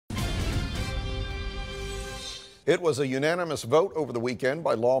It was a unanimous vote over the weekend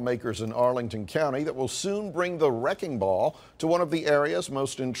by lawmakers in Arlington County that will soon bring the wrecking ball to one of the area's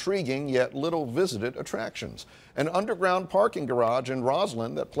most intriguing yet little visited attractions, an underground parking garage in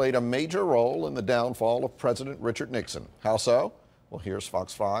Rosslyn that played a major role in the downfall of President Richard Nixon. How so? Well, here's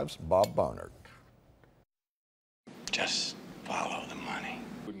Fox 5's Bob Barnard. Just follow the money.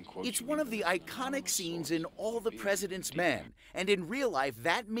 It's one of the iconic scenes in All the President's Men, and in real life,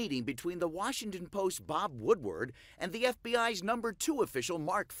 that meeting between the Washington Post's Bob Woodward and the FBI's #2 official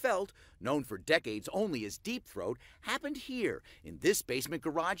Mark Felt, known for decades only as Deep Throat, happened here in this basement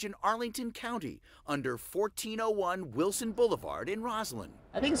garage in Arlington County under 1401 Wilson Boulevard in Rosslyn.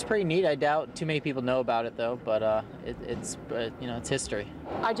 I think it's pretty neat. I doubt too many people know about it though, but it's history.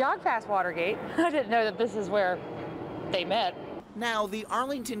 I jogged past Watergate. I didn't know that this is where they met. Now, the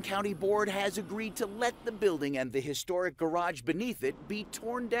Arlington County Board has agreed to let the building and the historic garage beneath it be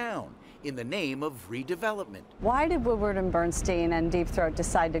torn down in the name of redevelopment. Why did Woodward and Bernstein and Deep Throat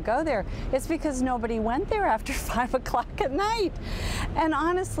decide to go there? It's because nobody went there after 5 o'clock at night. And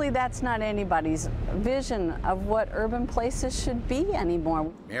honestly, that's not anybody's vision of what urban places should be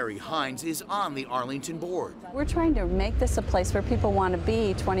anymore. Mary Hines is on the Arlington Board. We're trying to make this a place where people want to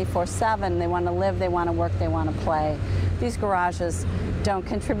be 24/7. They want to live, they want to work, they want to play. These garages don't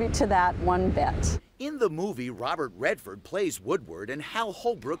contribute to that one bit. In the movie, Robert Redford plays Woodward and Hal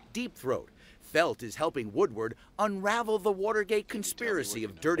Holbrook Deep Throat. Felt is helping Woodward unravel the Watergate conspiracy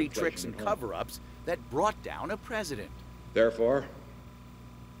of dirty tricks and cover-ups that brought down a president. Therefore,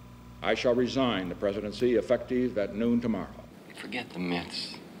 I shall resign the presidency effective at noon tomorrow. Forget the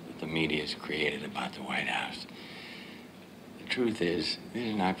myths that the media has created about the White House. The truth is,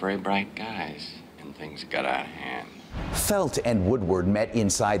 these are not very bright guys, and things got out of hand. Felt and Woodward met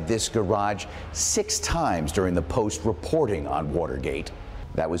inside this garage 6 times during the Post reporting on Watergate.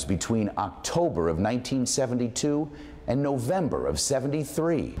 That was between October of 1972 and November of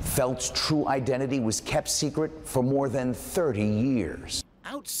 '73. Felt's true identity was kept secret for more than 30 years.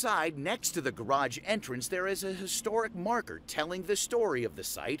 Outside, next to the garage entrance, there is a historic marker telling the story of the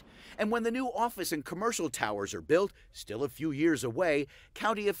site. And when the new office and commercial towers are built, still a few years away,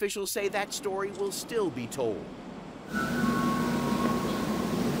 county officials say that story will still be told.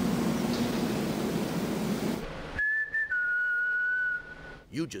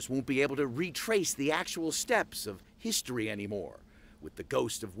 You just won't be able to retrace the actual steps of history anymore. With the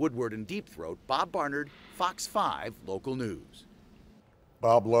ghost of Woodward and Deep Throat, Bob Barnard, Fox 5 Local News.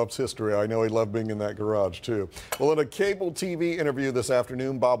 Bob loves history. I know he loved being in that garage, too. Well, in a cable TV interview this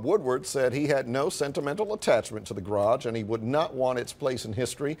afternoon, Bob Woodward said he had no sentimental attachment to the garage and he would not want its place in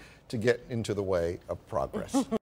history to get into the way of progress.